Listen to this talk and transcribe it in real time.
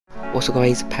What's up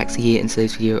guys, Packzy here, and in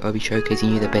today's video I'll be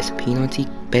showcasing you the best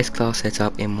P90 best class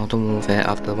setup in Modern Warfare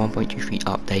after the 1.23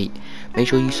 update. Make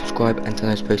sure you subscribe and turn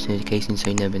those post notifications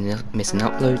so you never miss an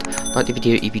upload. Like the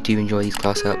video if you do enjoy these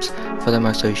class setups, follow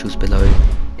my socials below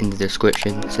in the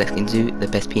description. So let's get into the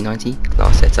best P90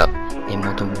 class setup in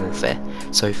Modern Warfare.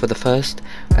 So for the first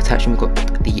attachment we've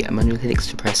got the monolithic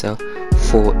suppressor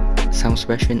for sound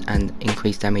suppression and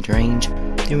increased damage range.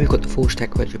 Then we've got the full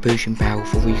stack retribution barrel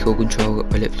for recoil control,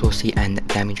 bullet velocity and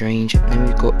damage range. Then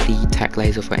we've got the tac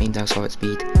laser for aim down sight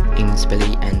speed, aim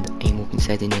stability and aim walking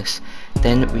steadiness.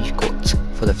 Then we've got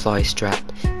for the fly strap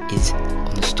is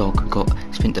on the stock, we've got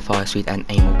sprint to fire speed and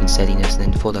aim walking steadiness.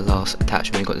 And then for the last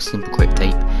attachment we've got the simple grip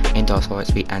tape, aim down sight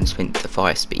speed and sprint to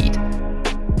fire speed.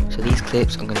 So these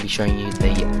clips I'm going to be showing you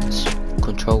the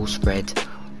control spread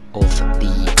of the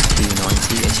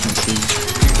P90. As you can see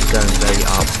it's going very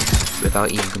up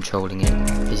without even controlling it.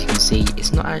 As you can see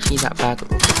it's not actually that bad of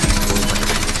a control like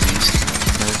I use.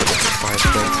 Now we've got the fire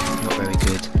spread, not very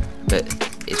good, but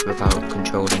it's without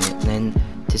controlling it. And then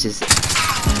this is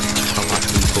how much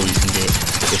recoil you can get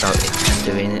without it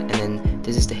doing it. And then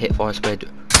this is the hit fire spread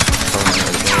controlling it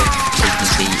as well. So you can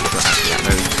see it's not actually that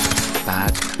very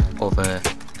bad of a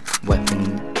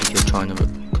weapon if you're trying to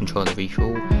control the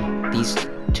recoil. These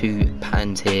two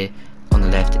patterns here on the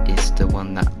left is the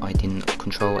one that I didn't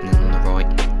control, and then on the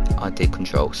right I did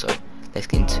control. So let's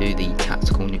get into the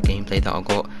tactical NUKE gameplay that I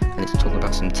got, and let's talk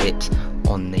about some tips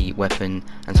on the weapon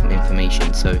and some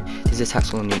information. So this is a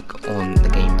tactical NUKE on the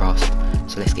game Rust,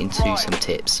 so let's get into some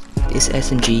tips. This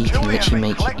SMG can literally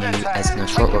make you as an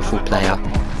assault rifle player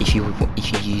if you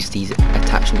use these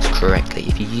attachments correctly.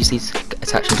 If you use these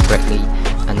attachments correctly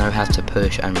and know how to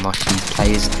push and rush these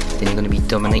players, then you're going to be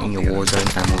dominating your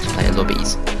warzone and multiplayer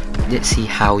lobbies. Let's see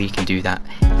how you can do that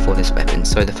for this weapon.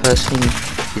 So the first thing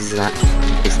is that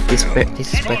this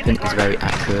weapon is very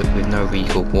accurate with no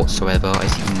recoil whatsoever.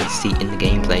 As you can see in the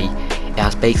gameplay, it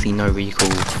has basically no recoil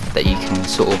that you can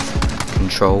sort of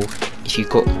control. If you've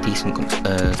got decent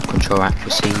control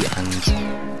accuracy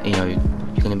and you know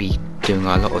you're going to be doing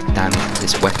a lot of damage with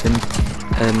this weapon,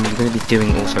 you're going to be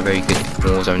doing also very good in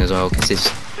Warzone as well, because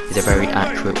this is a very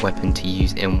accurate weapon to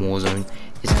use in Warzone.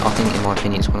 I think in my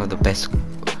opinion it's one of the best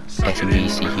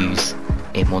SMGs to use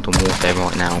in Modern Warfare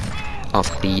right now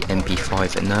after the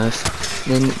MP5 nerf.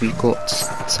 Then we've got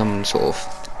some sort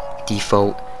of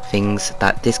default things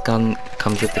that this gun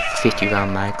comes with the 50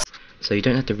 round mags, so you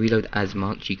don't have to reload as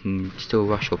much. You can still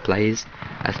rush your players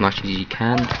as much as you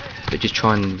can, but just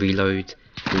try and reload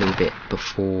a little bit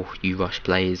before you rush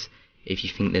players if you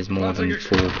think there's more than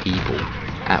 4 people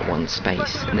at one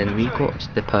space. And then we've got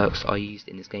the perks I used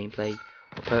in this gameplay.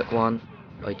 For perk 1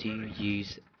 I do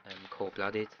use cold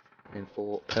blooded, and then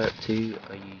for perk 2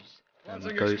 I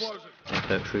use ghost, and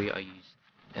perk 3 I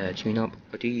use tune up.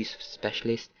 I do use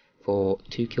specialist. For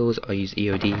 2 kills I use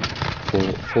EOD,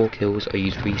 for 4 kills I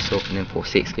use restock, and then for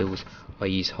 6 kills I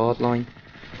use hardline.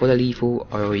 For the lethal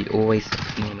I always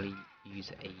normally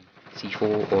use a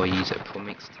C4 or I use a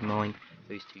Promix T9.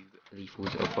 Those 2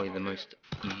 lethals are probably the most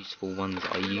useful ones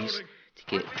I use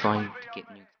to trying to get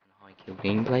nuke and high kill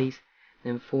gameplays.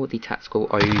 Then for the tactical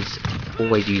I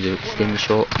always use a stim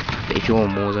shot, but if you're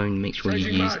on Warzone make sure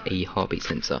you use a heartbeat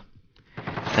sensor.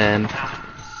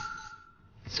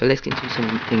 So let's get into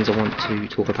some things I want to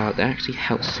talk about that actually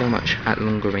help so much at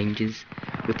longer ranges,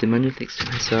 with the monolithic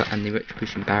suppressor and the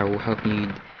retribution barrel helping you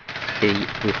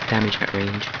with damage at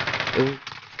range. It all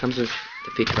comes with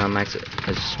the 50 round mags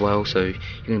as well, so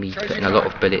you're going to be putting a lot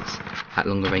of bullets at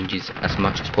longer ranges as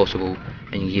much as possible,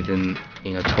 and you give them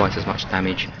twice as much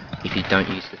damage if you don't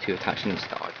use the 2 attachments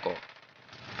that I've got.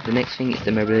 The next thing is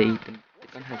the mobility. The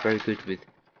gun has very good with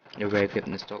rare grip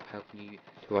in the stock, helping you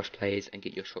to rush players and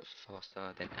get your shots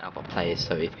faster than other players.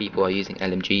 So if people are using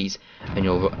LMGs and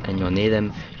you're near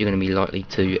them, you're going to be likely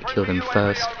to kill them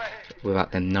first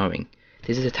without them knowing.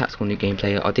 This is a tactical NUKE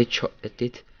gameplay. I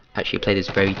did actually play this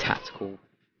very tactical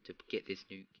to get this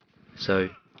NUKE. So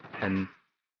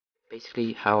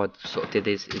basically how I sort of did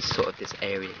this is sort of this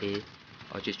area here.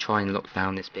 I just try and lock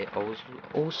down this bit. I was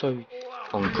also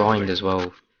on grind as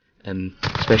well.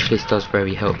 Specialist does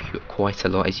help you quite a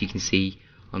lot, as you can see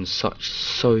on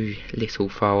so little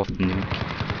far off the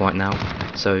NUKE right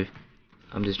now. So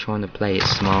I'm just trying to play it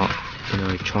smart,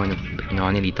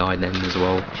 I nearly died then as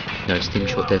well. Stim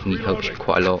shot definitely helps you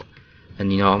quite a lot,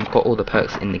 and I've got all the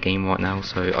perks in the game right now,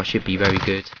 so I should be very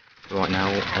good right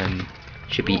now.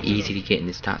 Should be easy to get in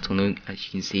this tactical NUKE. As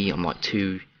you can see I'm like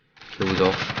 2 kills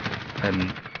off.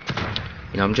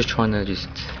 I'm just trying to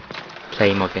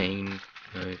play my game,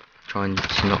 trying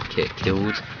to not get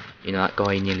killed. That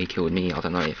guy nearly killed me. I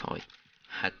don't know if I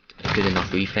had good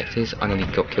enough reflexes. I nearly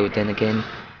got killed then again.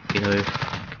 You know,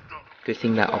 good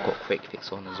thing that I've got quick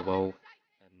fix on as well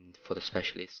for the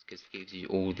specialist, because it gives you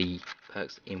all the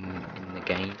perks in the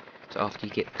game. So after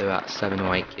you get about 7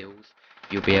 or 8 kills,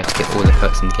 you'll be able to get all the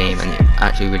perks in the game, and it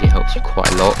actually really helps you quite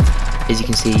a lot. As you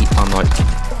can see, I'm like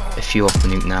a few off the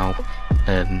nuke now.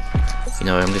 You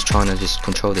know, I'm just trying to just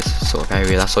control this sort of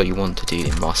area. That's what you want to do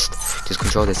in Rust. Just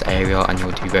control this area and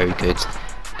you'll do very good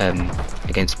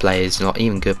against players, not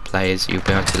even good players. You'll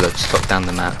be able to just lock down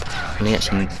the map. I only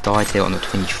actually died here on the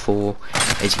 24,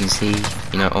 as you can see.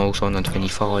 You know, also on the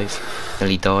 25,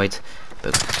 nearly died,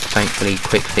 but thankfully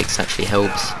quick fix actually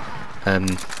helps.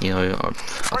 You know,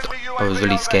 I was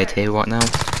really scared here right now.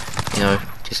 You know,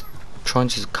 just trying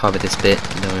to just cover this bit.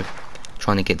 You know,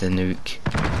 trying to get the nuke.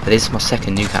 But this is my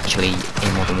second nuke actually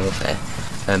in Modern Warfare.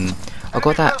 I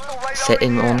got that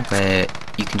setting on where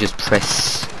you can just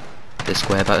press the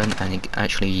square button and it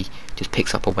actually just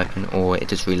picks up a weapon, or it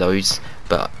just reloads,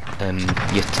 but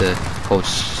you have to hold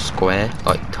square,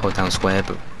 like hold down square,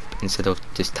 but instead of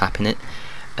just tapping it.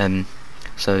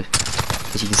 So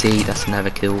as you can see, that's another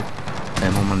kill.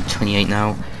 I'm on 28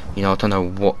 now. You know, I don't know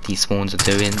what these spawns are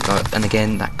doing, and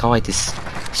again that guy just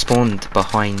spawned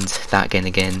behind that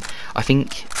again. I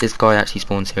think this guy actually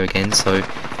spawns here again, so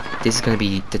this is going to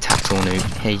be the tactical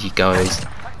nuke. Here you guys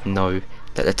know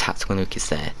that the tactical nuke is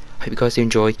there. Hope you guys do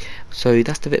enjoy. So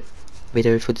that's the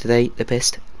video for today. The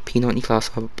best P90 class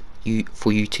hub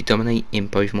for you to dominate in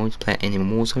both multiplayer and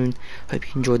in Warzone. Hope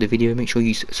you enjoyed the video. Make sure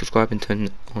you subscribe and turn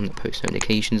on the post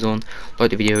notifications on.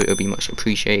 Like the video, it will be much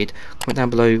appreciated. Comment down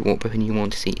below what weapon you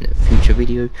want to see in a future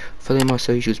video. Follow my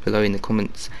socials below in the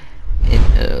comments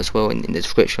as well, in the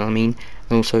description I mean.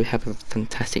 And also have a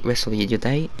fantastic rest of your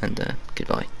day, and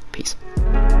goodbye. Peace.